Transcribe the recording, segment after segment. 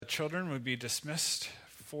children would be dismissed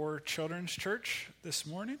for Children's Church this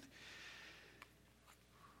morning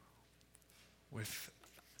with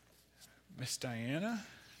Miss Diana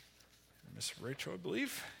and Miss Rachel, I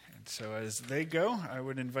believe. And so as they go, I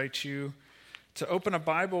would invite you to open a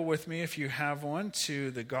Bible with me, if you have one,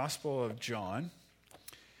 to the Gospel of John,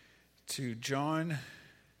 to John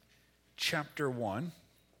chapter 1.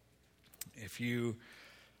 If you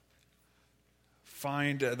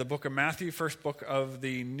find the book of Matthew, first book of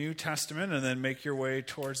the New Testament, and then make your way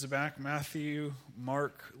towards the back. Matthew,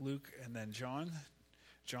 Mark, Luke, and then John.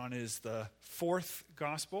 John is the fourth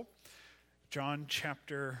gospel. John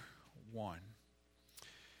chapter 1. I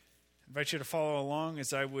invite you to follow along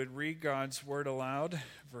as I would read God's word aloud,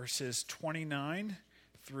 verses 29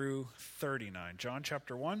 through 39. John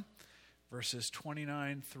chapter 1, verses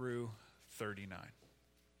 29 through 39.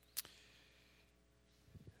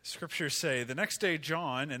 Scriptures say, the next day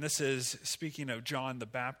John, and this is speaking of John the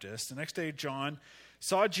Baptist, the next day John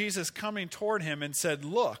saw Jesus coming toward him and said,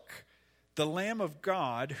 "Look, the Lamb of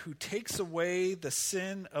God who takes away the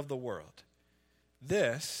sin of the world.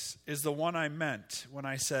 This is the one I meant when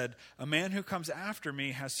I said, a man who comes after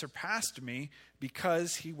me has surpassed me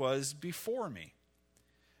because he was before me.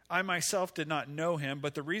 I myself did not know him,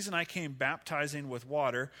 but the reason I came baptizing with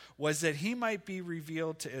water was that he might be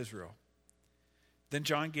revealed to Israel." Then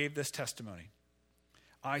John gave this testimony.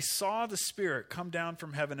 "I saw the Spirit come down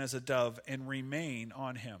from heaven as a dove and remain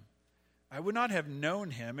on him. I would not have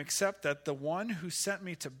known him except that the one who sent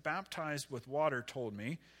me to baptize with water told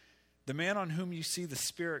me, 'The man on whom you see the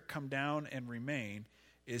Spirit come down and remain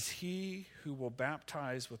is he who will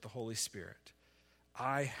baptize with the Holy Spirit.'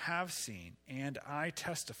 I have seen and I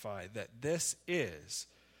testify that this is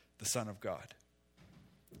the Son of God."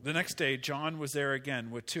 The next day, John was there again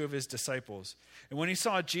with two of his disciples. And when he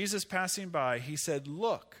saw Jesus passing by, he said,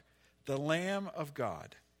 "Look, the Lamb of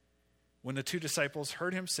God." When the two disciples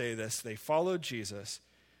heard him say this, they followed Jesus.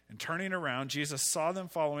 And turning around, Jesus saw them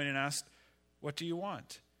following and asked, "What do you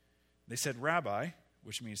want?" They said, "Rabbi,"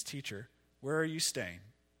 which means teacher, "where are you staying?"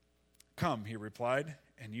 "Come," he replied,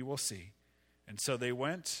 "and you will see." And so they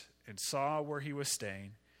went and saw where he was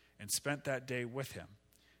staying and spent that day with him.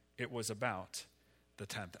 It was about the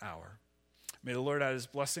 10th hour. May the Lord add his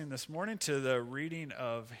blessing this morning to the reading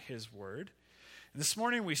of his word. And this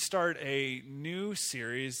morning we start a new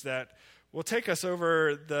series that will take us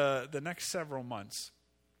over the next several months.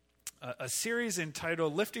 A series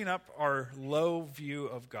entitled Lifting Up Our Low View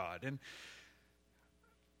of God. And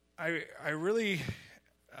I really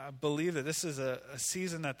believe that this is a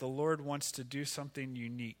season that the Lord wants to do something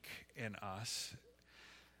unique in us.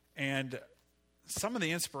 And some of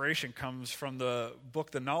the inspiration comes from the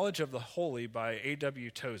book, The Knowledge of the Holy by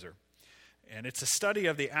A.W. Tozer. And it's a study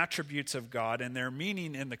of the attributes of God and their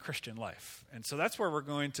meaning in the Christian life. And so that's where we're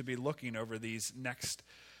going to be looking over these next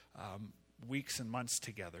weeks and months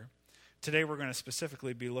together. Today we're going to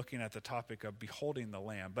specifically be looking at the topic of beholding the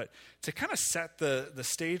Lamb. But to kind of set the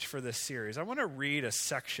stage for this series, I want to read a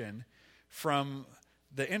section from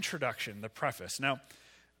the introduction, the preface. Now,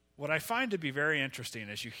 what I find to be very interesting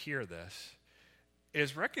as you hear this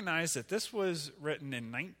is recognize that this was written in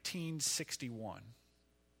 1961,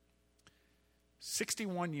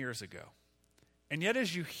 61 years ago. And yet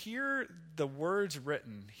as you hear the words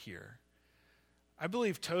written here, I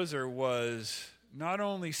believe Tozer was not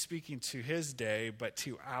only speaking to his day, but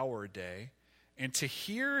to our day. And to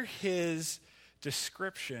hear his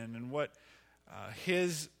description and what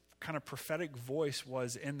his kind of prophetic voice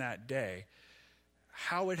was in that day,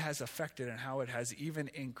 how it has affected and how it has even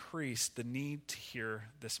increased the need to hear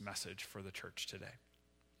this message for the church today.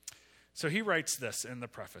 So he writes this in the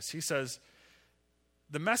preface. He says,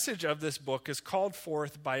 "The message of this book is called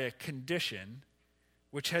forth by a condition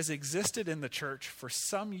which has existed in the church for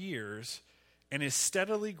some years and is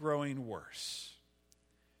steadily growing worse.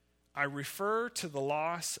 I refer to the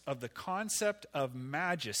loss of the concept of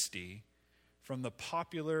majesty from the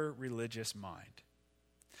popular religious mind.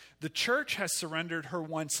 The church has surrendered her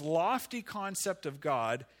once lofty concept of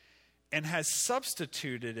God and has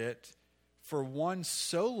substituted it for one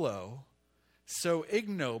so low, so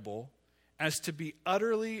ignoble, as to be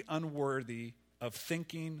utterly unworthy of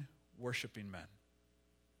thinking, worshiping men.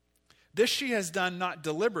 This she has done not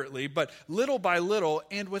deliberately, but little by little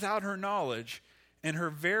and without her knowledge, and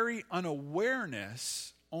her very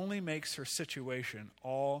unawareness only makes her situation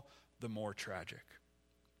all the more tragic."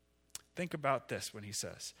 Think about this when he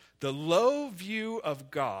says, "The low view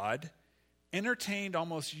of God entertained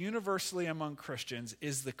almost universally among Christians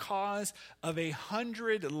is the cause of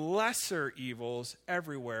 100 lesser evils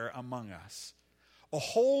everywhere among us. A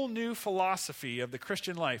whole new philosophy of the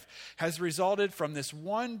Christian life has resulted from this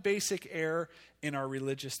one basic error in our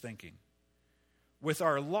religious thinking. With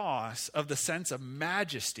our loss of the sense of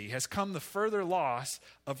majesty has come the further loss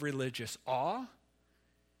of religious awe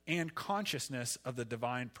and consciousness of the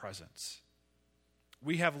divine presence.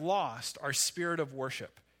 We have lost our spirit of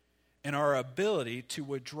worship and our ability to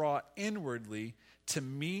withdraw inwardly to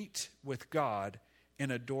meet with God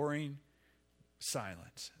in adoring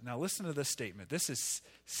silence. Now listen to this statement. This is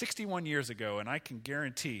 61 years ago, and I can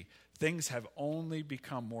guarantee things have only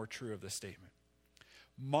become more true of this statement.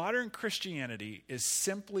 Modern Christianity is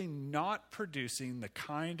simply not producing the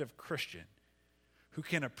kind of Christian who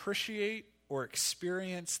can appreciate or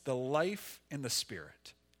experience the life in the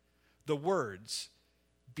Spirit. The words,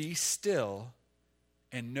 "Be still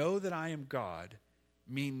and know that I am God,"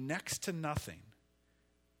 mean next to nothing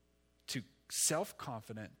to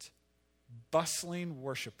self-confident, bustling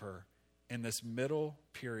worshiper in this middle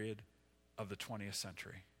period of the 20th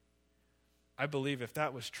century. I believe if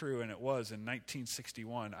that was true, and it was in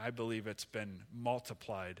 1961, I believe it's been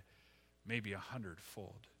multiplied maybe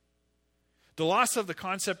 100-fold. The loss of the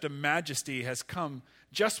concept of majesty has come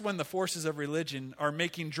just when the forces of religion are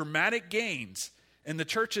making dramatic gains and the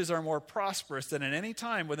churches are more prosperous than at any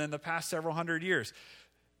time within the past several hundred years.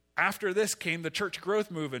 After this came the church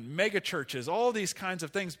growth movement, mega churches, all these kinds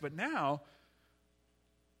of things. But now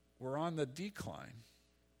we're on the decline.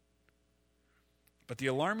 But the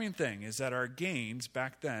alarming thing is that our gains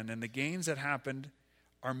back then and the gains that happened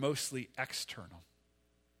are mostly external,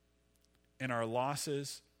 and our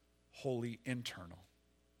losses wholly internal.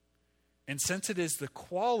 And since it is the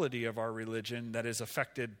quality of our religion that is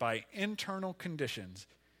affected by internal conditions,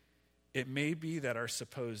 it may be that our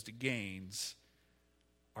supposed gains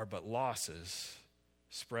are but losses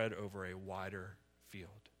spread over a wider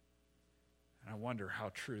field. And I wonder how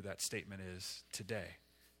true that statement is today,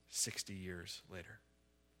 60 years later.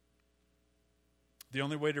 The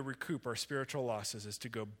only way to recoup our spiritual losses is to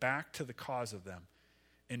go back to the cause of them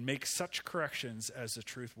and make such corrections as the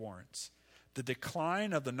truth warrants. The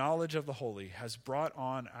decline of the knowledge of the holy has brought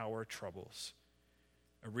on our troubles.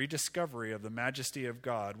 A rediscovery of the majesty of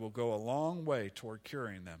God will go a long way toward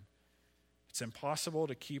curing them. It's impossible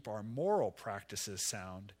to keep our moral practices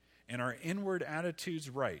sound and our inward attitudes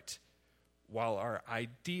right while our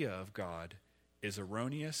idea of God is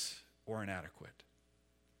erroneous or inadequate.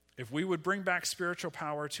 If we would bring back spiritual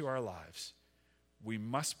power to our lives, we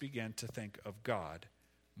must begin to think of God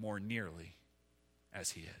more nearly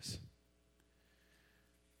as he is.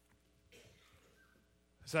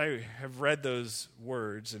 As I have read those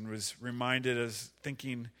words and was reminded as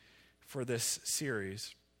thinking for this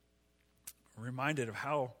series, reminded of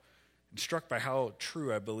how, and struck by how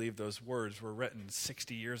true I believe those words were written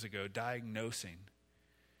 60 years ago, diagnosing.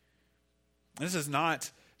 This is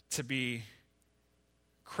not to be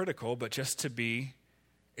critical, but just to be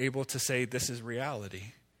able to say this is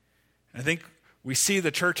reality. And I think we see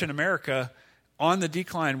the church in America on the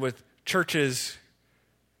decline, with churches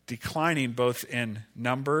declining both in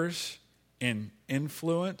numbers, in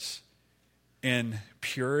influence, in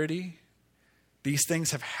purity. These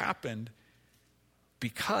things have happened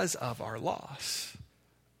because of our loss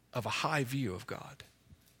of a high view of God.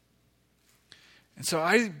 And so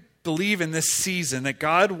I believe in this season that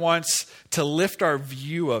God wants to lift our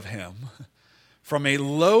view of him from a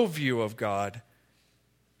low view of God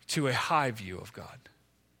to a high view of God.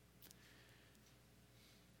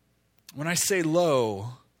 When I say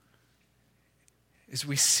low, is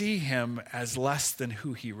we see him as less than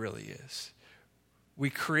who he really is. We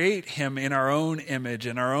create him in our own image,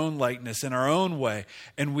 in our own likeness, in our own way,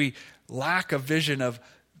 and we lack a vision of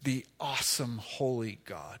the awesome, holy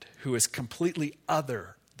God who is completely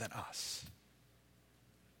other than us.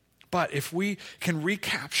 But if we can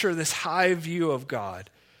recapture this high view of God,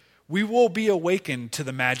 we will be awakened to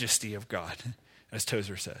the majesty of God, as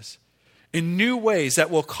Tozer says, in new ways that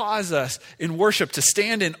will cause us in worship to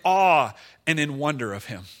stand in awe and in wonder of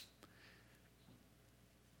him.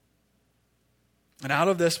 And out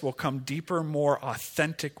of this will come deeper, more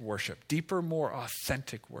authentic worship. Deeper, more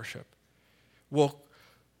authentic worship will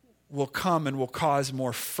come and will cause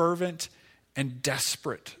more fervent and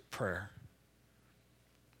desperate prayer.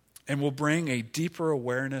 And will bring a deeper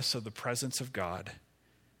awareness of the presence of God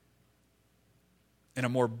and a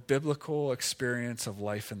more biblical experience of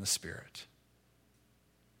life in the Spirit.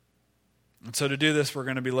 And so to do this, we're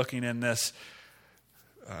going to be looking in this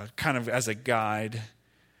kind of as a guide,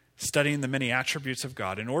 studying the many attributes of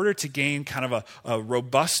God in order to gain kind of a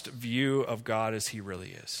robust view of God as he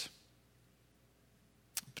really is.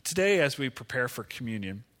 But today, as we prepare for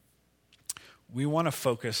communion, we want to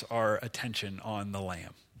focus our attention on the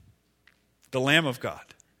Lamb of God.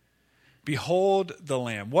 Behold the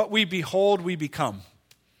Lamb. What we behold, we become.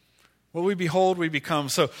 What we behold, we become.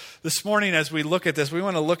 So this morning, as we look at this, we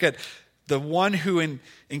want to look at the one who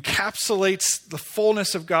encapsulates the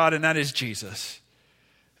fullness of God, and that is Jesus,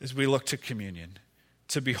 as we look to communion.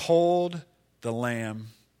 To behold the Lamb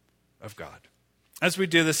of God. As we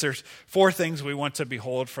do this, there's 4 things we want to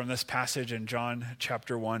behold from this passage in John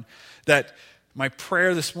chapter 1. That my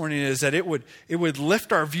prayer this morning is that it would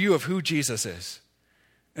lift our view of who Jesus is.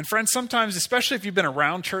 And friends, sometimes, especially if you've been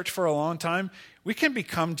around church for a long time, we can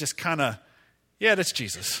become just kind of, yeah, that's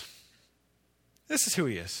Jesus. This is who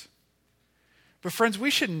he is. But friends, we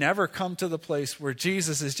should never come to the place where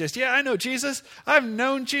Jesus is just, yeah, I know Jesus. I've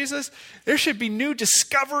known Jesus. There should be new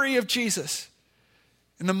discovery of Jesus.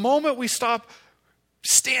 And the moment we stop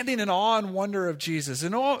standing in awe and wonder of Jesus,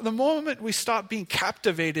 and the moment we stop being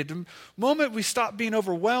captivated, the moment we stop being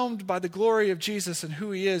overwhelmed by the glory of Jesus and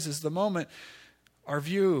who he is the moment our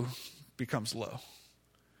view becomes low.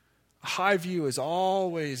 A high view is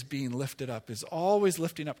always being lifted up, is always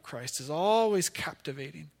lifting up Christ, is always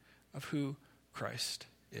captivating of who Christ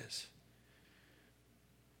is.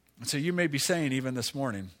 And so you may be saying even this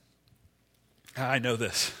morning, I know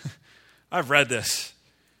this. I've read this.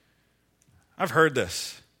 I've heard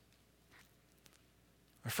this.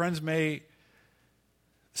 My friends, may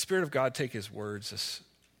the Spirit of God take his words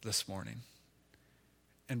this morning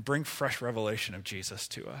and bring fresh revelation of Jesus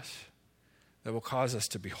to us that will cause us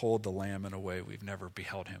to behold the Lamb in a way we've never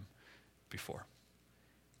beheld him before,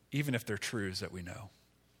 even if they're truths that we know.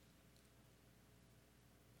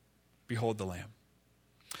 Behold the Lamb.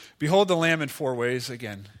 Behold the Lamb in 4 ways.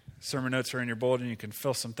 Again, sermon notes are in your bulletin. You can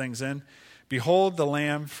fill some things in. Behold the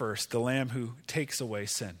Lamb first, the Lamb who takes away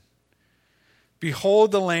sin.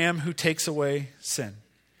 Behold the Lamb who takes away sin.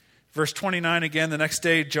 Verse 29 again, the next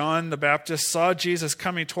day, John the Baptist saw Jesus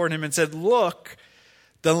coming toward him and said, look,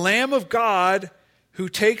 the Lamb of God who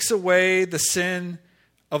takes away the sin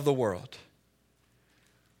of the world.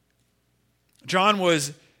 John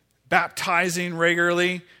was baptizing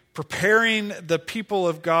regularly, preparing the people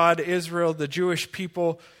of God, Israel, the Jewish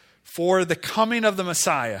people, for the coming of the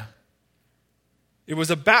Messiah. It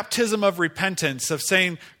was a baptism of repentance, of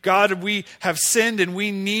saying, God, we have sinned and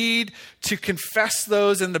we need to confess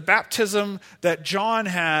those. And the baptism that John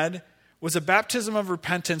had was a baptism of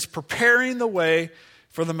repentance, preparing the way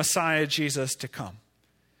for the Messiah, Jesus, to come.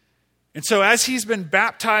 And so as he's been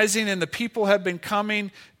baptizing and the people have been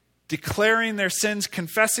coming, declaring their sins,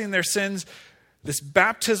 confessing their sins, this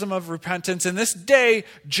baptism of repentance, and this day,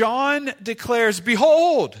 John declares,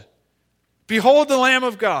 behold the Lamb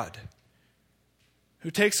of God, who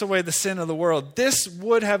takes away the sin of the world. This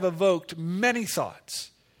would have evoked many thoughts.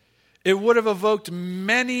 It would have evoked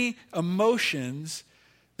many emotions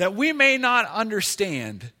that we may not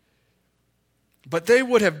understand, but they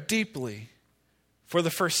would have deeply for the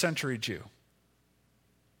first century Jew.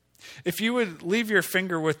 If you would leave your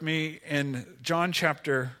finger with me in John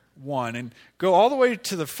chapter 1 and go all the way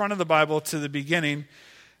to the front of the Bible to the beginning,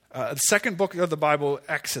 the second book of the Bible,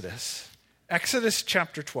 Exodus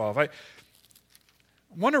chapter 12. I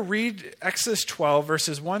want to read Exodus 12,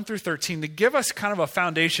 verses 1 through 13, to give us kind of a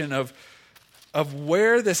foundation of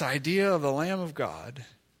where this idea of the Lamb of God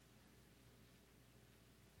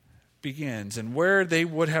begins and where they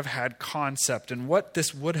would have had concept and what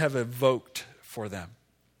this would have evoked for them.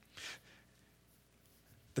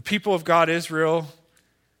 The people of God, Israel,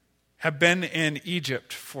 have been in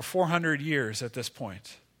Egypt for 400 years at this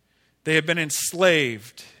point. They have been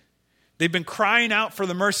enslaved. They've been crying out for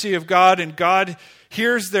the mercy of God, and God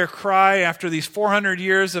hears their cry after these 400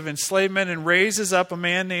 years of enslavement and raises up a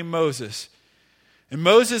man named Moses. And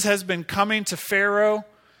Moses has been coming to Pharaoh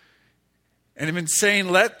and have been saying,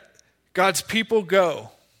 let God's people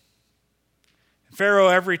go. Pharaoh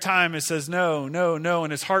every time it says no, no, no,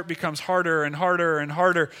 and his heart becomes harder and harder and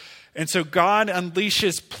harder. And so God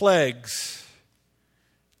unleashes plagues.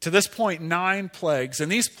 To this point, 9 plagues.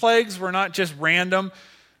 And these plagues were not just random.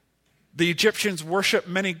 The Egyptians worshiped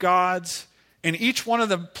many gods, and each one of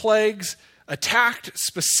the plagues attacked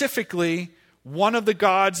specifically one of the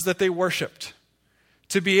gods that they worshiped,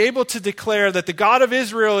 to be able to declare that the God of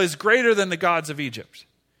Israel is greater than the gods of Egypt.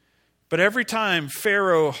 But every time,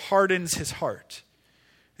 Pharaoh hardens his heart.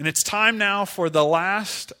 And it's time now for the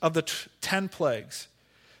last of the 10 plagues.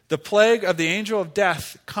 The plague of the angel of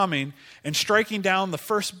death coming and striking down the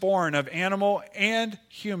firstborn of animal and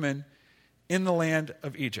human in the land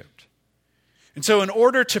of Egypt. And so in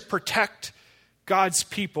order to protect God's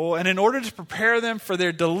people and in order to prepare them for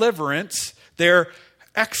their deliverance, their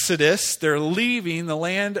exodus, they're leaving the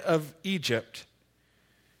land of Egypt,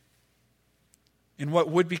 in what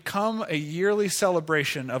would become a yearly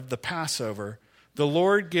celebration of the Passover, the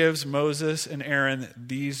Lord gives Moses and Aaron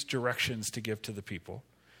these directions to give to the people.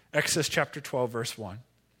 Exodus chapter 12, verse 1.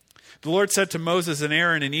 The Lord said to Moses and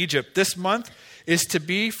Aaron in Egypt, "This month is to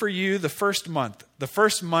be for you the first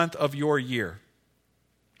month of your year.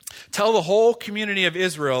 Tell the whole community of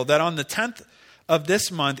Israel that on the 10th of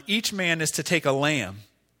this month, each man is to take a lamb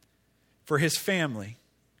for his family,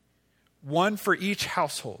 one for each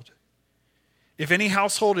household. If any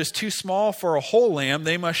household is too small for a whole lamb,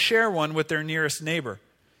 they must share one with their nearest neighbor,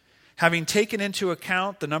 having taken into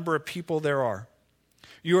account the number of people there are.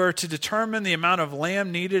 You are to determine the amount of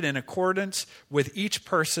lamb needed in accordance with each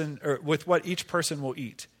person, or with what each person will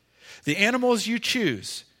eat. The animals you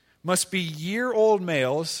choose must be year-old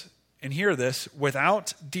males, and hear this,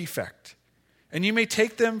 without defect. And you may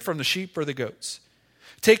take them from the sheep or the goats.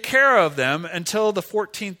 Take care of them until the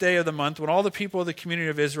 14th day of the month, when all the people of the community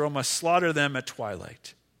of Israel must slaughter them at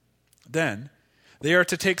twilight. Then they are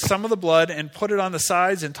to take some of the blood and put it on the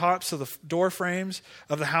sides and tops of the door frames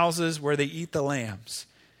of the houses where they eat the lambs.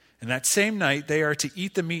 And that same night they are to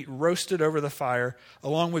eat the meat roasted over the fire,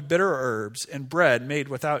 along with bitter herbs and bread made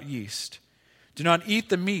without yeast. Do not eat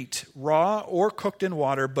the meat raw or cooked in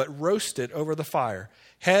water, but roast it over the fire,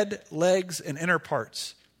 head, legs, and inner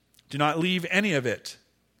parts. Do not leave any of it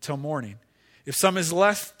till morning. If some is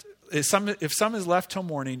left till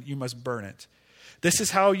morning, you must burn it. This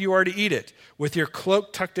is how you are to eat it, with your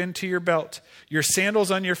cloak tucked into your belt, your sandals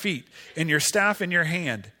on your feet, and your staff in your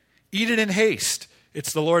hand. Eat it in haste.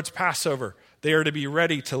 It's the Lord's Passover. They are to be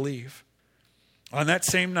ready to leave. On that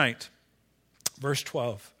same night, verse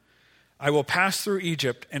 12, I will pass through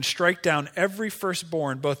Egypt and strike down every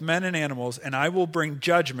firstborn, both men and animals, and I will bring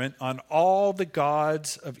judgment on all the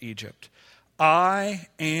gods of Egypt. I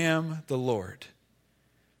am the Lord.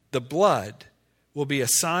 The blood will be a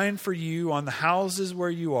sign for you on the houses where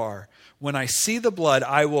you are. When I see the blood,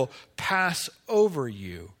 I will pass over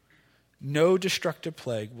you. No destructive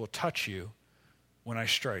plague will touch you when I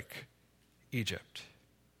strike Egypt.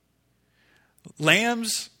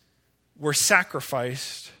 Lambs were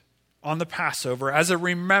sacrificed on the Passover as a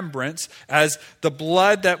remembrance, as the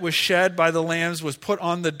blood that was shed by the lambs was put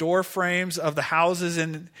on the door frames of the houses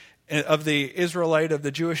of the Israelite, of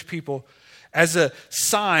the Jewish people, as a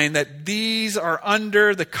sign that these are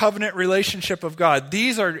under the covenant relationship of God.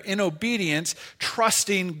 These are in obedience,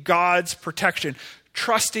 trusting God's protection,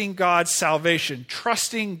 trusting God's salvation,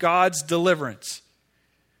 trusting God's deliverance.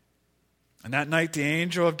 And that night the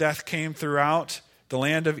angel of death came throughout the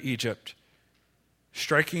land of Egypt,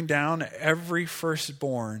 striking down every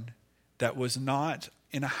firstborn that was not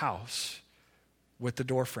in a house with the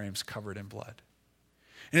door frames covered in blood.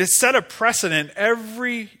 And it set a precedent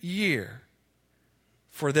every year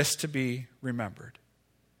for this to be remembered.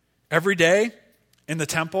 Every day in the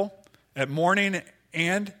temple, at morning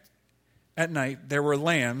and at night, there were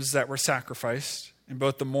lambs that were sacrificed in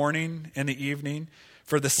both the morning and the evening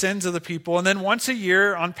for the sins of the people. And then once a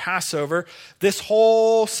year on Passover, this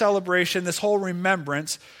whole celebration, this whole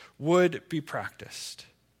remembrance would be practiced.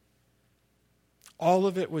 All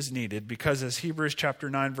of it was needed because, as Hebrews chapter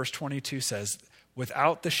 9, verse 22 says,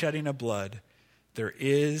 without the shedding of blood, there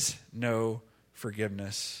is no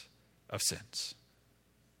forgiveness of sins.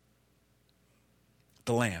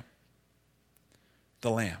 The Lamb.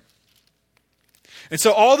 The Lamb. And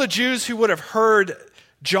so all the Jews who would have heard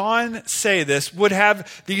John say this would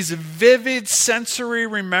have these vivid sensory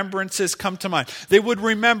remembrances come to mind. They would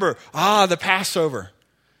remember, the Passover.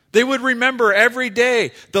 They would remember every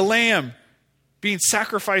day the lamb being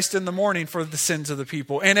sacrificed in the morning for the sins of the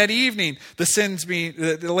people. And at evening, the sins being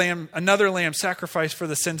the lamb, another lamb sacrificed for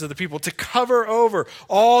the sins of the people, to cover over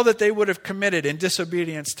all that they would have committed in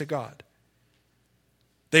disobedience to God.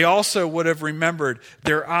 They also would have remembered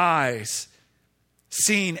their eyes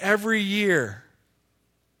seeing every year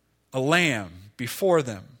a lamb before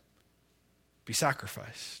them be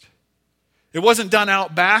sacrificed. It wasn't done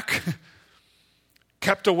out back,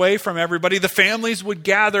 kept away from everybody. The families would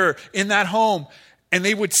gather in that home and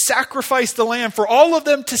they would sacrifice the lamb for all of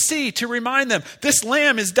them to see, to remind them, this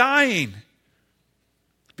lamb is dying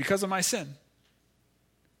because of my sin.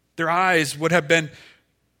 Their eyes would have been,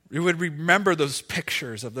 they would remember those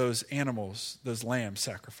pictures of those animals, those lambs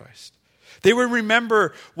sacrificed. They would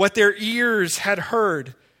remember what their ears had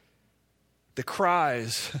heard, the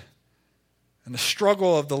cries and the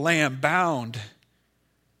struggle of the lamb bound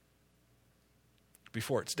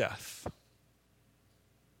before its death.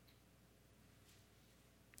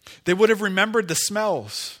 They would have remembered the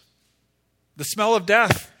smells, the smell of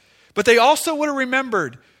death, But they also would have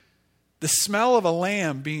remembered the smell of a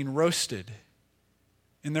lamb being roasted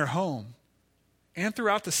in their home and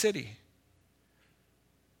throughout the city.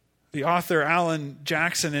 The author Alan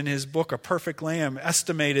Jackson, in his book, A Perfect Lamb,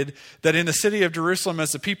 estimated that in the city of Jerusalem,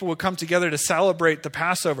 as the people would come together to celebrate the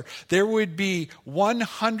Passover, there would be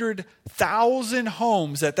 100,000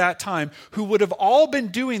 homes at that time who would have all been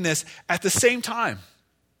doing this at the same time.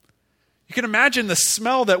 You can imagine the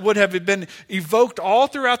smell that would have been evoked all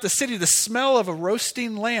throughout the city, the smell of a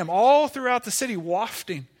roasting lamb, all throughout the city,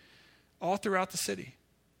 wafting all throughout the city.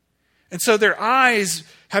 And so their eyes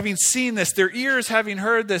having seen this, their ears having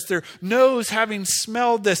heard this, their nose having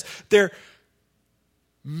smelled this, their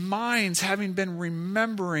minds having been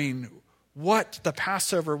remembering what the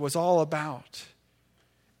Passover was all about.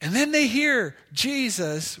 And then they hear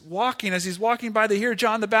Jesus walking. As he's walking by, they hear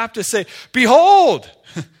John the Baptist say, "Behold,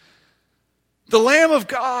 the Lamb of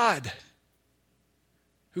God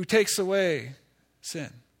who takes away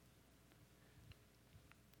sin."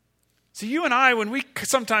 So you and I, when we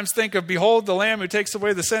sometimes think of "Behold the Lamb who takes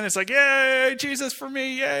away the sin," it's like, yay, Jesus for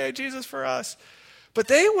me, yay, Jesus for us. But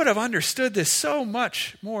they would have understood this so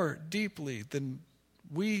much more deeply than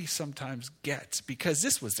we sometimes get, because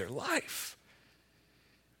this was their life.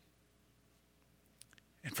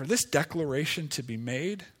 And for this declaration to be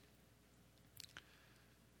made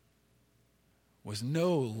was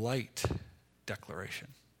no light declaration.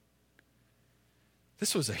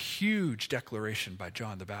 This was a huge declaration by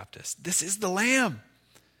John the Baptist. This is the Lamb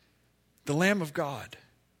of God,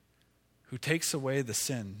 who takes away the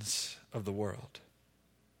sins of the world.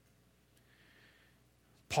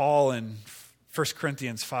 Paul in 1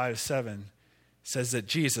 Corinthians 5:7 says that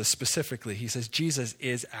Jesus, specifically, he says Jesus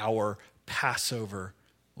is our Passover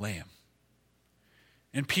lamb.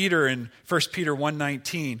 And Peter in 1 Peter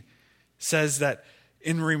 1:19 says that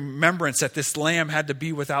in remembrance that this lamb had to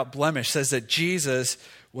be without blemish, says that Jesus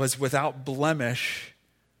was without blemish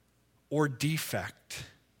or defect,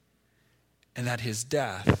 and that his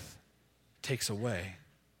death takes away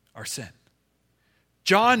our sin.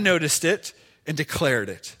 John noticed it and declared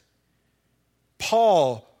it.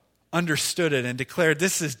 Paul understood it and declared,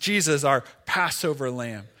 "This is Jesus, our Passover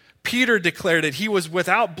lamb." Peter declared it. He was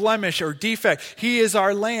without blemish or defect. He is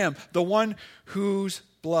our lamb, the one whose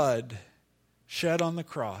blood shed on the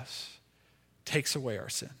cross takes away our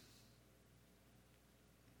sin.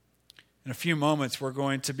 In a few moments, we're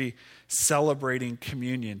going to be celebrating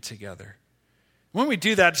communion together. When we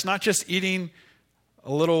do that, it's not just eating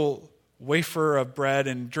a little wafer of bread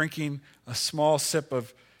and drinking a small sip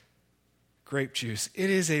of grape juice. It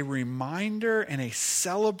is a reminder and a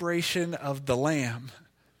celebration of the Lamb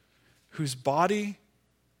whose body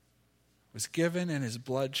was given and his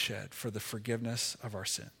blood shed for the forgiveness of our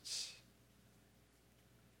sins.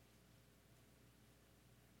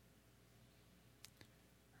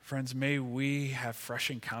 Friends, may we have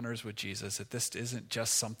fresh encounters with Jesus, that this isn't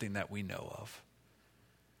just something that we know of,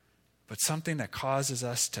 but something that causes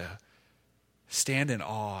us to stand in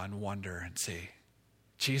awe and wonder and say,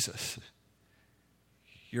 "Jesus,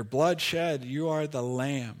 your blood shed, you are the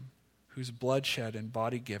Lamb whose blood shed and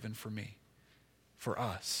body given for me, for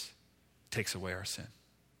us, takes away our sin."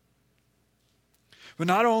 But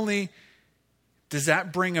not only does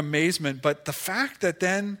that bring amazement, but the fact that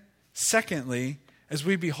then, secondly, as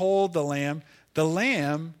we behold the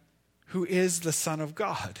Lamb who is the Son of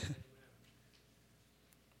God.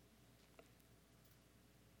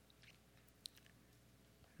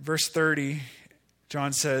 Verse 30,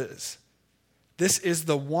 John says, "This is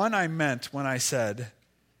the one I meant when I said,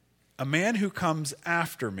 'A man who comes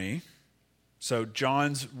after me,'" so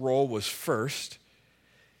John's role was first,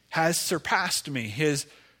 "has surpassed me." His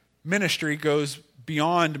ministry goes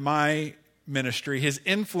beyond my ministry. His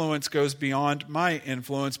influence goes beyond my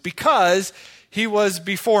influence because he was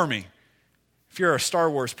before me. If you're a Star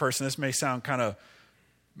Wars person, this may sound kind of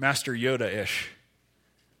Master Yoda-ish.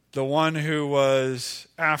 The one who was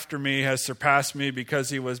after me has surpassed me because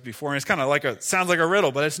he was before me. It's kind of sounds like a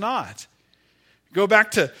riddle, but it's not. Go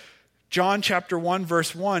back to John chapter 1,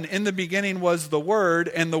 verse 1. "In the beginning was the Word,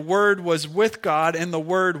 and the Word was with God, and the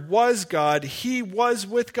Word was God. He was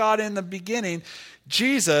with God in the beginning."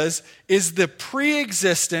 Jesus is the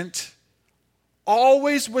pre-existent,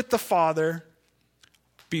 always with the Father,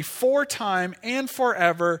 before time and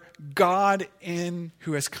forever, God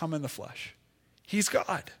who has come in the flesh. He's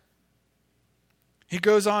God. He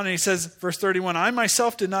goes on and he says, verse 31, "I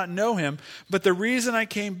myself did not know him, but the reason I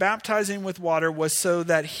came baptizing with water was so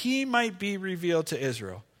that he might be revealed to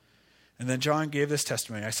Israel." And then John gave this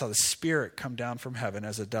testimony, "I saw the Spirit come down from heaven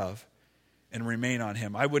as a dove, and remain on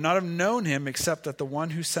him. I would not have known him except that the one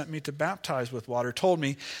who sent me to baptize with water told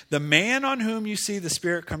me, the man on whom you see the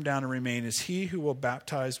Spirit come down and remain is he who will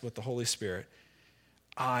baptize with the Holy Spirit.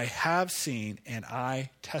 I have seen and I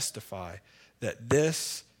testify that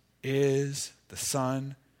this is the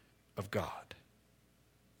Son of God.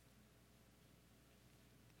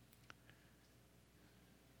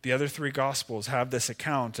 The other three Gospels have this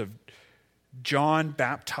account of John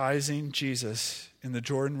baptizing Jesus in the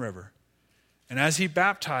Jordan River. And as he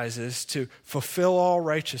baptizes to fulfill all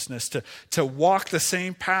righteousness, to walk the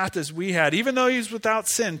same path as we had, even though he's without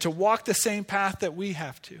sin, to walk the same path that we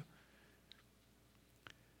have to.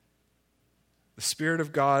 The Spirit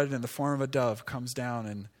of God in the form of a dove comes down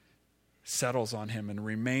and settles on him and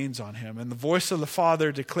remains on him. And the voice of the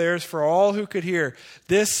Father declares for all who could hear,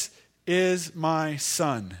 "This is my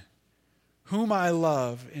Son, whom I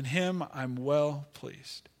love. In him I'm well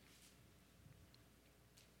pleased."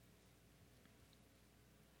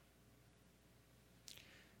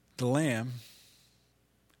 The Lamb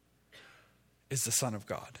is the Son of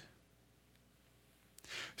God.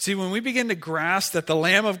 See, when we begin to grasp that the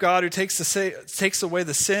Lamb of God who takes away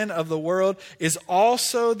the sin of the world is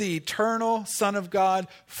also the eternal Son of God,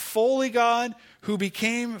 fully God, who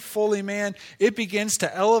became fully man, it begins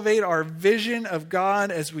to elevate our vision of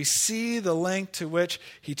God as we see the length to which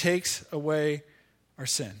he takes away our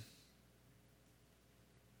sin.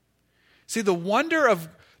 See, the wonder of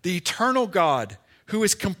the eternal God, who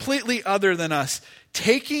is completely other than us,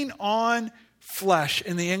 taking on flesh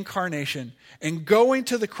in the incarnation and going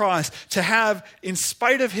to the cross to have, in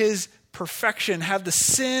spite of his perfection, have the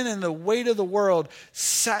sin and the weight of the world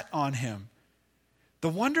set on him. The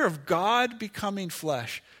wonder of God becoming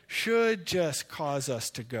flesh should just cause us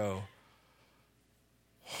to go,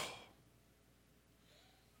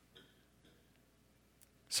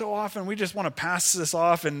 so often we just want to pass this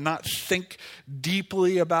off and not think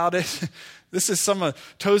deeply about it. This is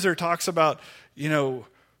Tozer talks about,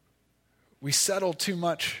 we settle too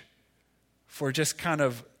much for just kind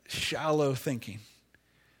of shallow thinking.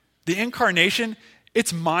 The incarnation,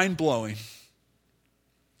 it's mind-blowing.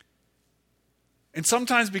 And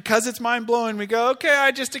sometimes because it's mind-blowing, we go, okay,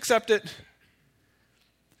 I just accept it.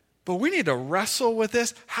 But we need to wrestle with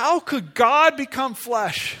this. How could God become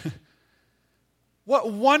flesh?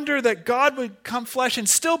 What wonder that God would come flesh and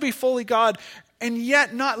still be fully God and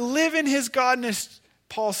yet not live in his godness,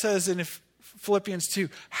 Paul says in Philippians 2.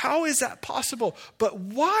 How is that possible? But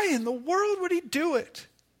why in the world would he do it?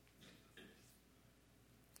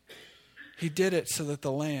 He did it so that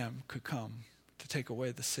the Lamb could come to take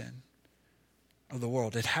away the sin of the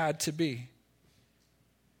world. It had to be.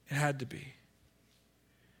 It had to be.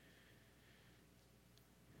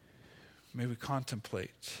 May we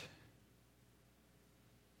contemplate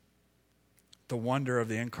the wonder of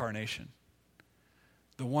the incarnation,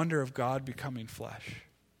 the wonder of God becoming flesh,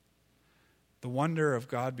 the wonder of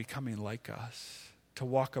God becoming like us, to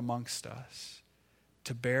walk amongst us,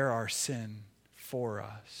 to bear our sin for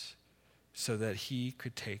us, so that he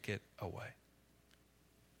could take it away.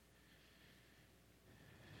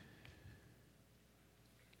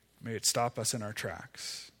 May it stop us in our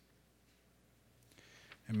tracks,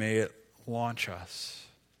 and may it launch us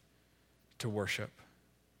to worship.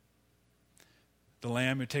 The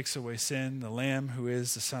Lamb who takes away sin, the Lamb who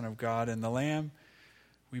is the Son of God, and the Lamb,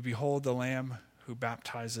 we behold the Lamb who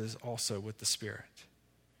baptizes also with the Spirit.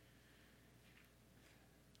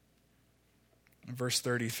 In verse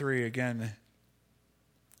 33 again, it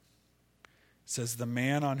says, "The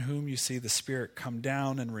man on whom you see the Spirit come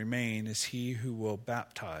down and remain is he who will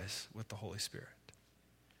baptize with the Holy Spirit."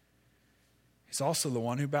 He's also the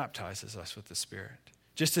one who baptizes us with the Spirit.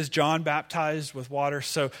 Just as John baptized with water,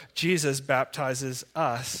 so Jesus baptizes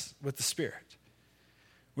us with the Spirit.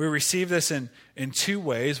 We receive this in two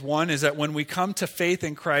ways. One is that when we come to faith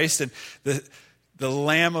in Christ and the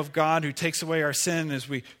Lamb of God who takes away our sin, as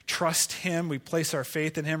we trust him, we place our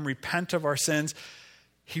faith in him, repent of our sins,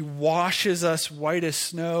 he washes us white as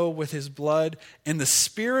snow with his blood, and the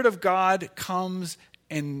Spirit of God comes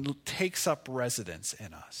and takes up residence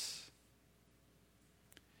in us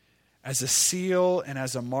as a seal and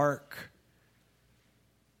as a mark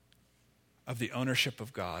of the ownership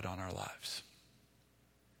of God on our lives.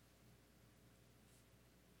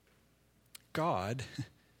 God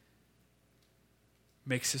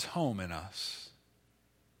makes his home in us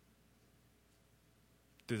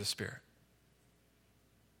through the Spirit.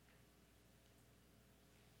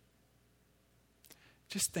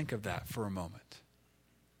 Just think of that for a moment.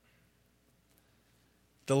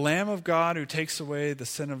 The Lamb of God who takes away the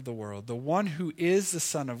sin of the world, the one who is the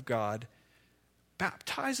Son of God,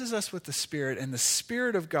 baptizes us with the Spirit, and the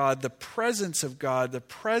Spirit of God, the presence of God, the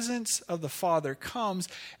presence of the Father comes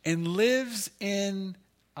and lives in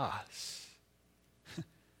us.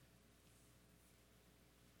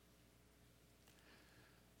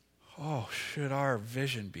 Oh, should our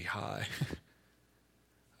vision be high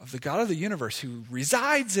of the God of the universe who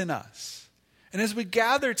resides in us. And as we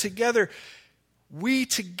gather together, we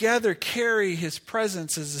together carry his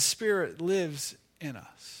presence as the Spirit lives in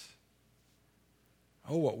us.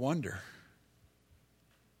 Oh, what wonder.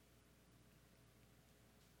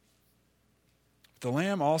 The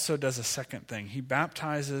Lamb also does a second thing. He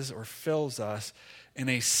baptizes or fills us in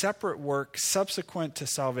a separate work subsequent to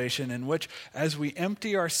salvation, in which, as we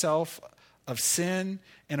empty ourselves of sin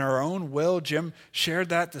in our own will, Jim shared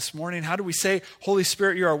that this morning. How do we say, Holy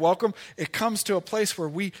Spirit, you are welcome? It comes to a place where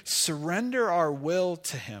we surrender our will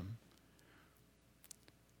to him.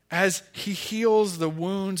 As he heals the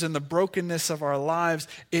wounds and the brokenness of our lives,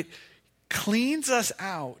 it cleans us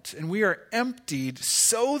out and we are emptied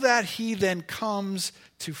so that he then comes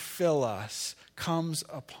to fill us, comes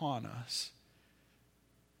upon us.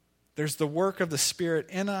 There's the work of the Spirit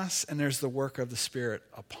in us, and there's the work of the Spirit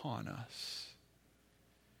upon us.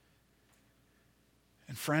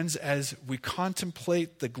 And friends, as we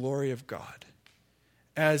contemplate the glory of God,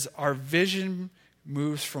 as our vision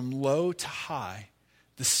moves from low to high,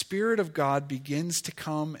 the Spirit of God begins to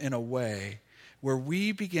come in a way where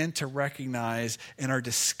we begin to recognize and are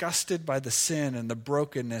disgusted by the sin and the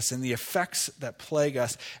brokenness and the effects that plague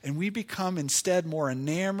us. And we become instead more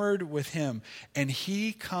enamored with him. And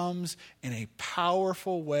he comes in a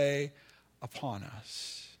powerful way upon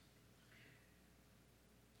us.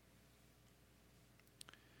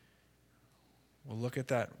 We'll look at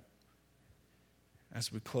that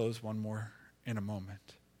as we close one more in a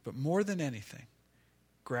moment. But more than anything,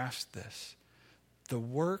 grasp this. The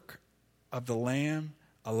work of the Lamb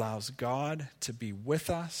allows God to be with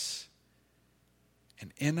us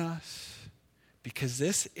and in us, because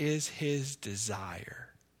this is his desire.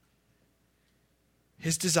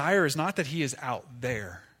 His desire is not that he is out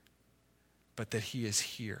there, but that he is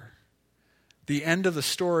here. The end of the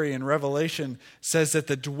story in Revelation says that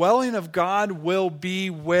the dwelling of God will be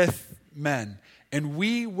with men, and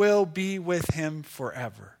we will be with him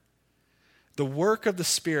forever. The work of the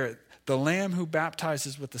Spirit, the Lamb who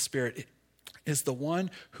baptizes with the Spirit, is the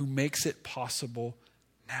one who makes it possible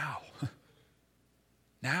now.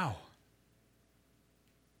 Now.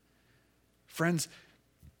 Friends,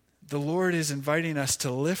 the Lord is inviting us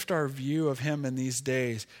to lift our view of him in these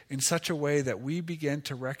days in such a way that we begin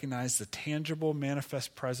to recognize the tangible,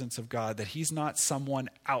 manifest presence of God, that he's not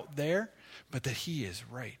someone out there, but that he is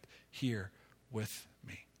right here with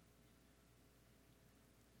me.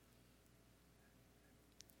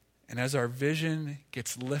 And as our vision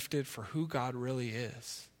gets lifted for who God really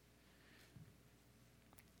is,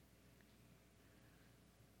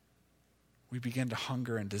 we begin to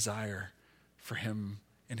hunger and desire for him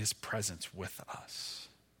in his presence with us.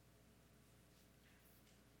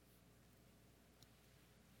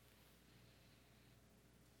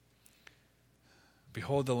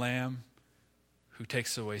 Behold the Lamb who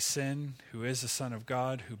takes away sin, who is the Son of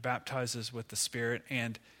God, who baptizes with the Spirit,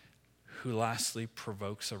 and who lastly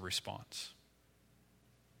provokes a response.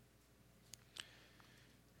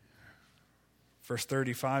 Verse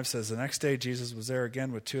 35 says, the next day Jesus was there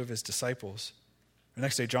again with two of his disciples. The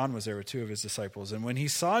next day John was there with two of his disciples. And when he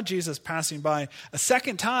saw Jesus passing by a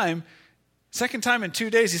second time in 2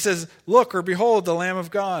 days, he says, look or behold the Lamb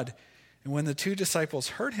of God. And when the two disciples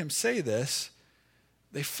heard him say this,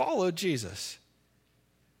 they followed Jesus.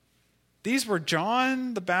 These were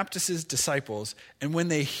John the Baptist's disciples, and when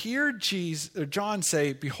they hear John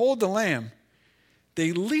say, behold the Lamb,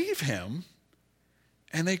 they leave him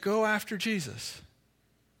and they go after Jesus.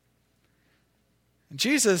 And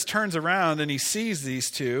Jesus turns around and he sees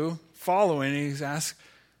these two following, and he's asked,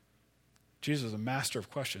 Jesus was a master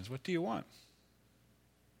of questions, what do you want?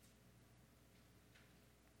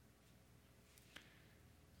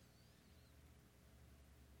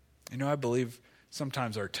 You know, I believe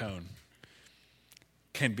sometimes our tone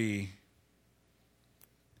can be,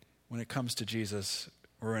 when it comes to Jesus,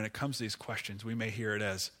 or when it comes to these questions, we may hear it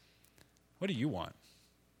as, what do you want?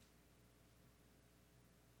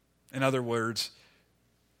 In other words,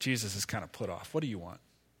 Jesus is kind of put off. What do you want?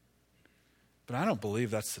 But I don't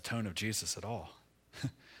believe that's the tone of Jesus at all.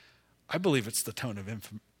 I believe it's the tone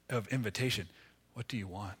of invitation. What do you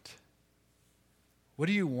want? What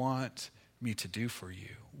do you want me to do for you?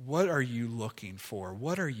 What are you looking for?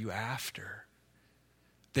 What are you after?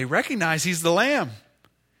 They recognize he's the Lamb.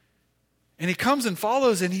 And he comes and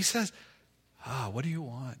follows and he says, what do you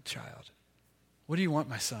want, child? What do you want,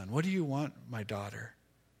 my son? What do you want, my daughter?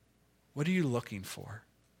 What are you looking for?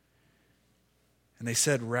 And they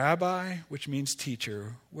said, Rabbi, which means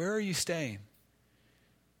teacher, where are you staying?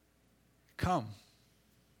 Come.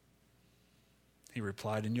 He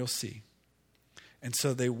replied, and you'll see. And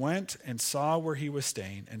so they went and saw where he was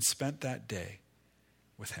staying and spent that day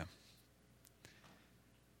with him.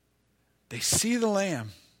 They see the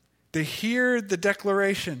Lamb. They hear the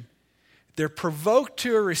declaration. They're provoked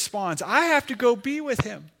to a response. I have to go be with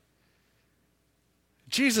him.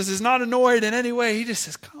 Jesus is not annoyed in any way. He just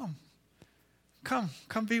says, come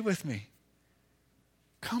be with me.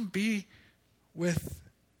 Come be with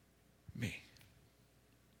me.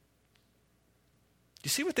 You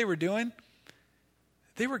see what they were doing?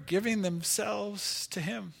 They were giving themselves to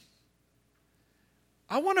him.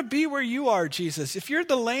 I want to be where you are, Jesus. If you're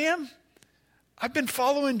the Lamb, I've been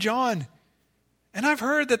following John, and I've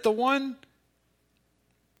heard that the one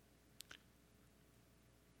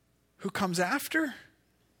who comes after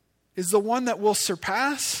is the one that will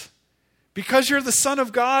surpass. Because you're the Son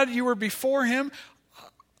of God, you were before him.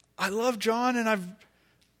 I love John, and I've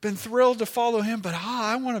been thrilled to follow him, but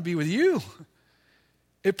I want to be with you.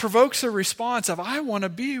 It provokes a response of, I want to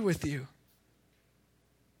be with you.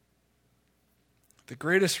 The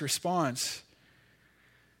greatest response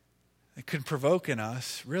it can provoke in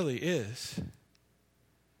us really is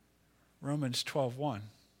Romans 12:1.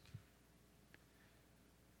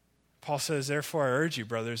 Paul says, therefore I urge you,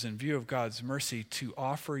 brothers, in view of God's mercy, to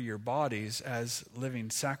offer your bodies as living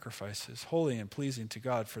sacrifices, holy and pleasing to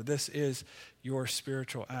God, for this is your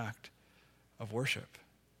spiritual act of worship.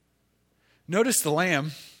 Notice the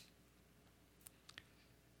Lamb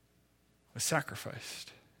was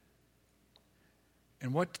sacrificed.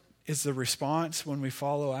 And what is the response when we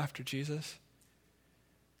follow after Jesus?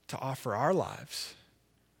 To offer our lives,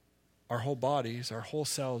 our whole bodies, our whole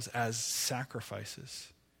selves as sacrifices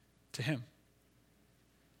to him.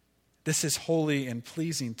 This is holy and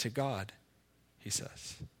pleasing to God, he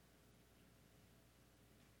says.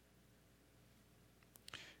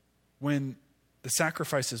 When the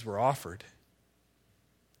sacrifices were offered,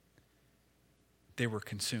 they were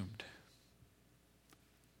consumed.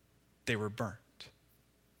 They were burnt.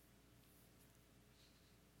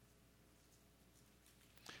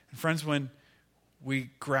 And friends, when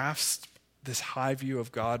we grasp this high view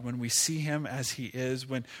of God, when we see him as he is,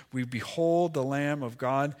 when we behold the Lamb of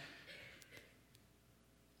God,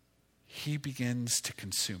 he begins to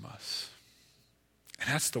consume us. And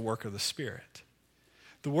that's the work of the Spirit.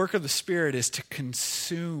 The work of the Spirit is to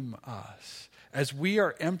consume us. As we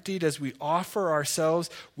are emptied, as we offer ourselves,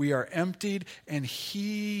 we are emptied, and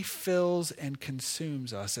he fills and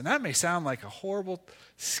consumes us. And that may sound like a horrible,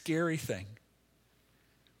 scary thing.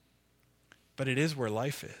 But it is where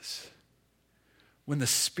life is. When the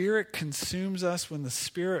Spirit consumes us, when the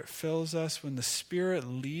Spirit fills us, when the Spirit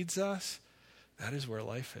leads us, that is where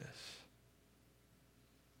life is.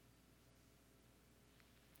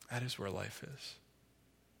 That is where life is.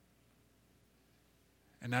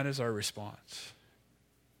 And that is our response.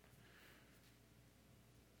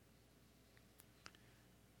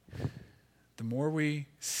 The more we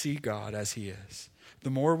see God as he is,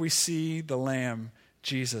 the more we see the Lamb,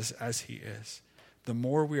 Jesus, as he is, the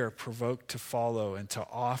more we are provoked to follow and to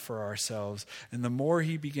offer ourselves. And the more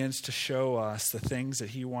he begins to show us the things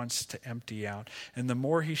that he wants to empty out. And the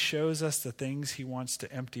more he shows us the things he wants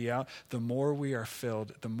to empty out, the more we are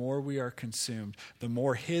filled, the more we are consumed, the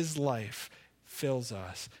more his life fills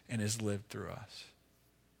us and is lived through us.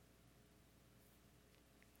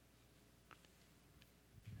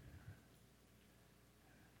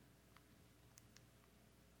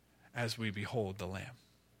 As we behold the Lamb.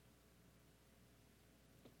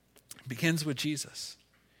 It begins with Jesus.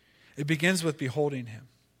 It begins with beholding him.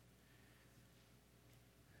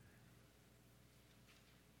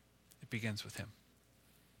 It begins with him.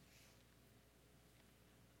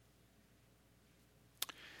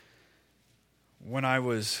 When I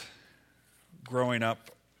was growing up,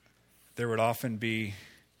 there would often be,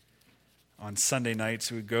 on Sunday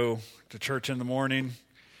nights, we would go to church in the morning,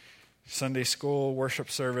 Sunday school, worship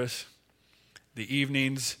service. The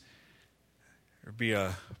evenings, there would be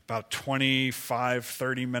about 25,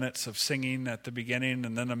 30 minutes of singing at the beginning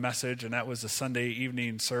and then a message, and that was the Sunday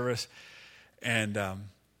evening service. And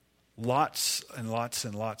lots and lots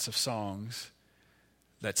and lots of songs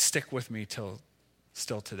that stick with me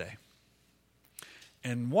still today.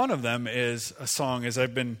 And one of them is a song, as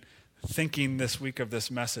I've been thinking this week of this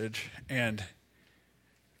message, and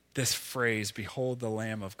this phrase, "Behold the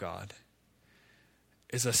Lamb of God,"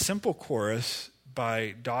 is a simple chorus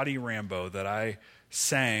by Dottie Rambo that I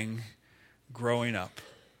sang growing up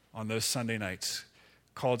on those Sunday nights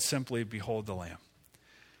called simply Behold the Lamb.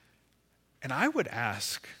 And I would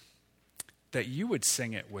ask that you would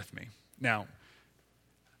sing it with me. Now,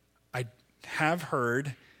 I have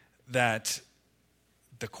heard that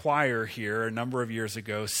the choir here a number of years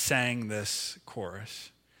ago sang this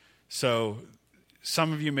chorus. So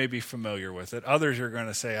some of you may be familiar with it. Others are going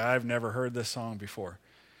to say, I've never heard this song before.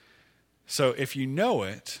 So if you know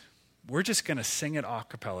it, we're just going to sing it a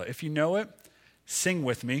cappella. If you know it, sing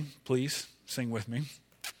with me, please. Sing with me.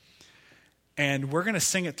 And we're going to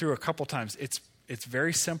sing it through a couple times. It's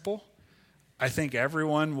very simple. I think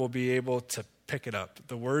everyone will be able to pick it up.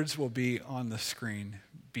 The words will be on the screen.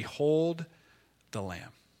 Behold the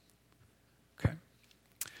Lamb. Okay.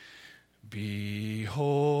 Behold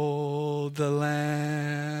the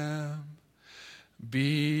Lamb.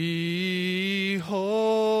 Behold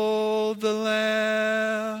the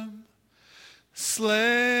Lamb.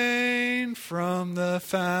 Slain from the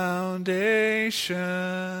foundation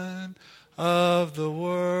of the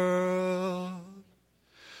world.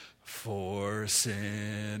 For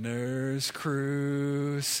sinners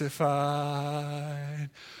crucified,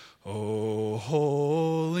 O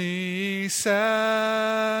holy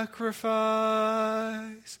sacrifice,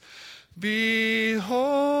 behold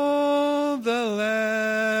the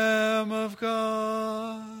Lamb of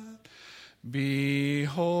God,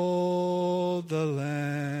 behold the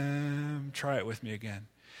Lamb. Try it with me again.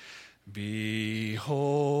 Behold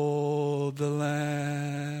the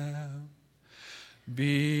Lamb.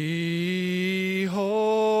 Behold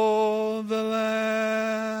the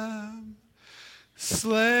Lamb,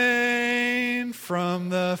 slain from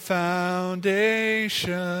the foundation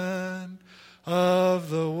of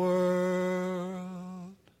the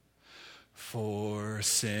world. For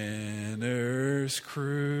sinners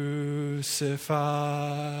crucified,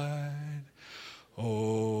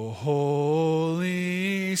 O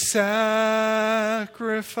holy sacrifice,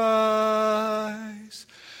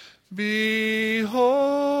 behold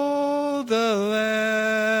the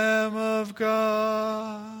Lamb of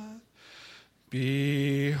God.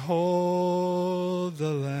 Behold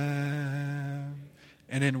the Lamb.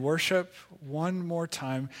 And in worship, one more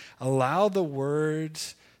time, allow the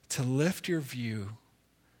words to lift your view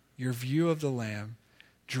of the Lamb,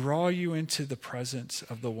 draw you into the presence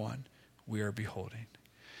of the one we are beholding.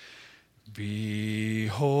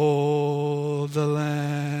 Behold the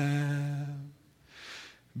Lamb.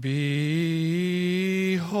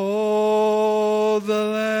 Behold the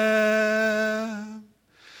Lamb,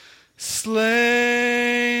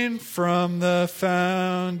 slain from the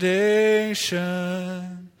foundation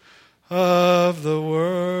of the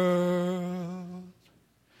world.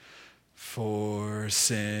 For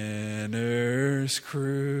sinners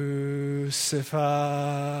crucified,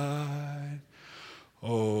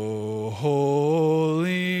 O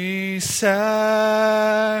holy sacrifice,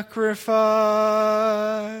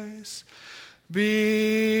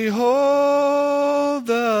 behold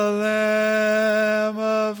the Lamb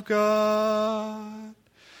of God,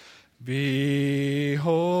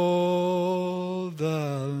 behold the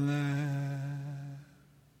Lamb.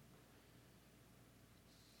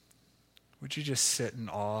 Would you just sit in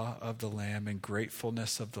awe of the Lamb and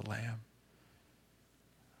gratefulness of the Lamb?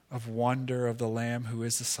 Of wonder of the Lamb who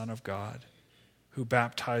is the Son of God, who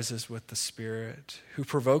baptizes with the Spirit, who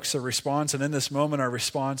provokes a response. And in this moment, our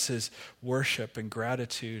response is worship and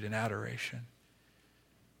gratitude and adoration.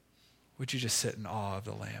 Would you just sit in awe of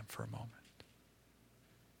the Lamb for a moment?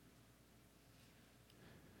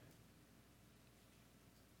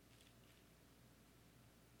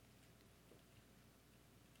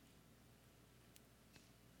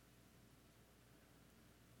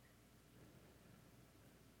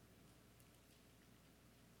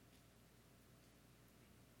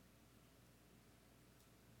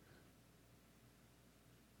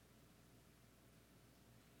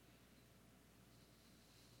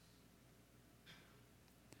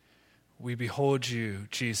 We behold you,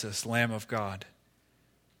 Jesus, Lamb of God,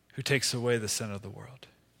 who takes away the sin of the world.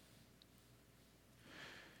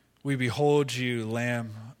 We behold you,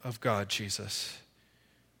 Lamb of God, Jesus,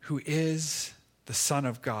 who is the Son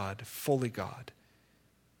of God, fully God,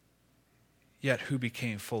 yet who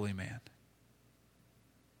became fully man.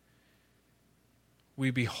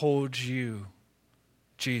 We behold you,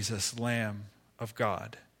 Jesus, Lamb of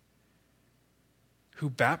God, who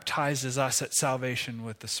baptizes us at salvation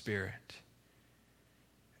with the Spirit,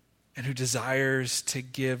 and who desires to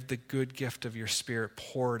give the good gift of your Spirit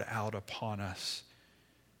poured out upon us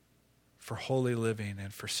for holy living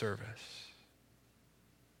and for service.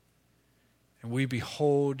 And we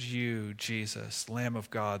behold you, Jesus, Lamb of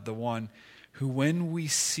God, the one who, when we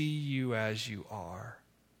see you as you are,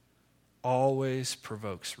 always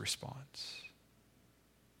provokes response.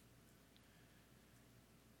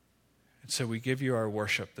 And so we give you our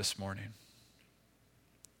worship this morning.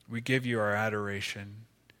 We give you our adoration.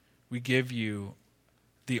 We give you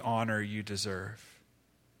the honor you deserve.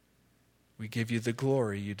 We give you the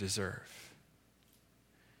glory you deserve.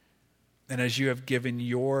 And as you have given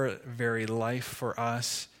your very life for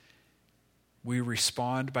us, we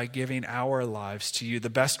respond by giving our lives to you the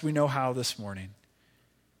best we know how this morning.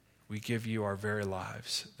 We give you our very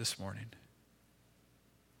lives this morning.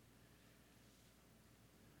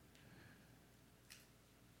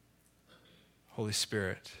 Holy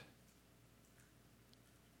Spirit,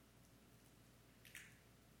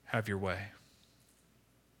 have your way.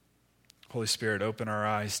 Holy Spirit, open our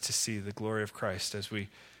eyes to see the glory of Christ as we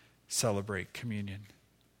celebrate communion.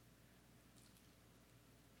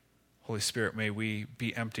 Holy Spirit, may we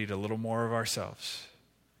be emptied a little more of ourselves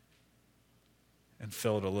and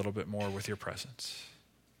filled a little bit more with your presence.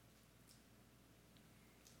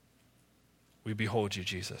 We behold you,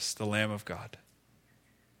 Jesus, the Lamb of God.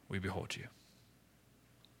 We behold you.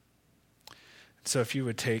 So if you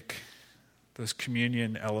would take those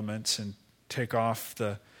communion elements and take off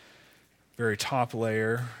the very top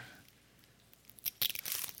layer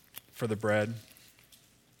for the bread.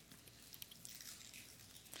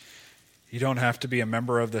 You don't have to be a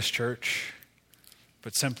member of this church,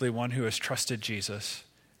 but simply one who has trusted Jesus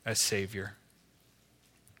as Savior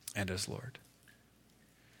and as Lord.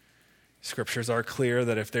 Scriptures are clear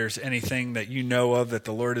that if there's anything that you know of that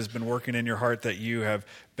the Lord has been working in your heart that you have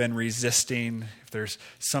been resisting, if there's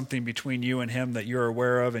something between you and Him that you're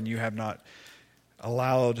aware of and you have not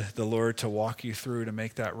allowed the Lord to walk you through to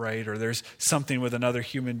make that right, or there's something with another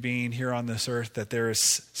human being here on this earth that there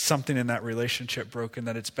is something in that relationship broken,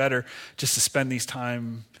 that it's better just to spend these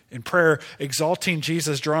time in prayer, exalting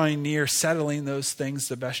Jesus, drawing near, settling those things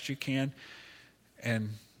the best you can, and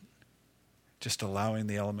just allowing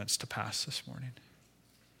the elements to pass this morning.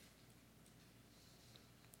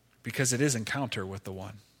 Because it is encounter with the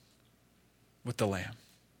one, with the Lamb.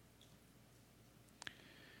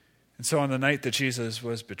 And so on the night that Jesus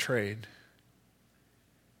was betrayed,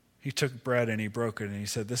 He took bread and He broke it and He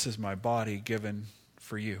said, "This is my body given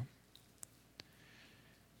for you."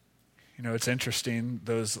 You know, it's interesting,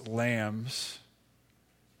 those lambs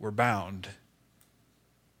were bound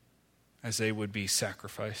as they would be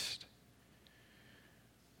sacrificed.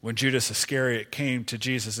 When Judas Iscariot came to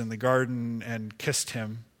Jesus in the garden and kissed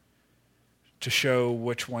Him to show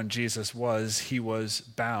which one Jesus was, he was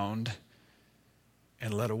bound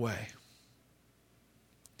and led away.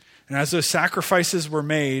 And as those sacrifices were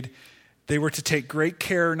made, they were to take great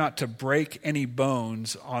care not to break any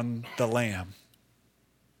bones on the lamb.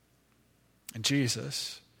 And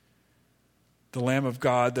Jesus, the Lamb of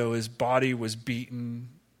God, though His body was beaten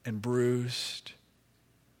and bruised,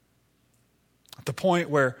 at the point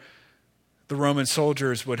where the Roman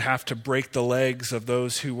soldiers would have to break the legs of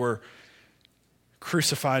those who were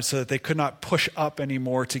crucified so that they could not push up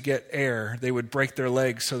anymore to get air. They would break their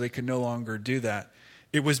legs so they could no longer do that.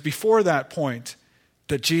 It was before that point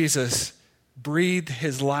that Jesus breathed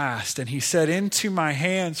His last, and He said, "Into my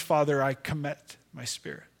hands, Father, I commit my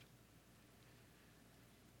spirit."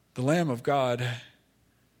 The Lamb of God,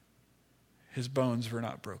 His bones were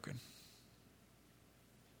not broken.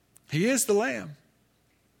 He is the Lamb,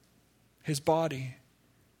 His body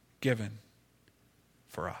given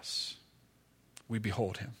for us. We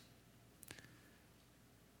behold Him.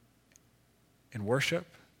 In worship,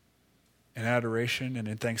 in adoration, and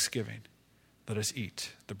in thanksgiving, let us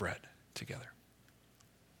eat the bread together.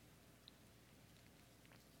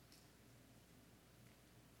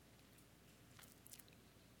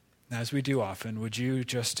 As we do often, would you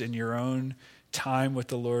just in your own time with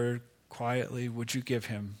the Lord quietly, would you give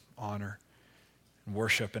Him honor and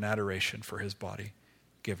worship and adoration for His body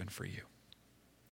given for you?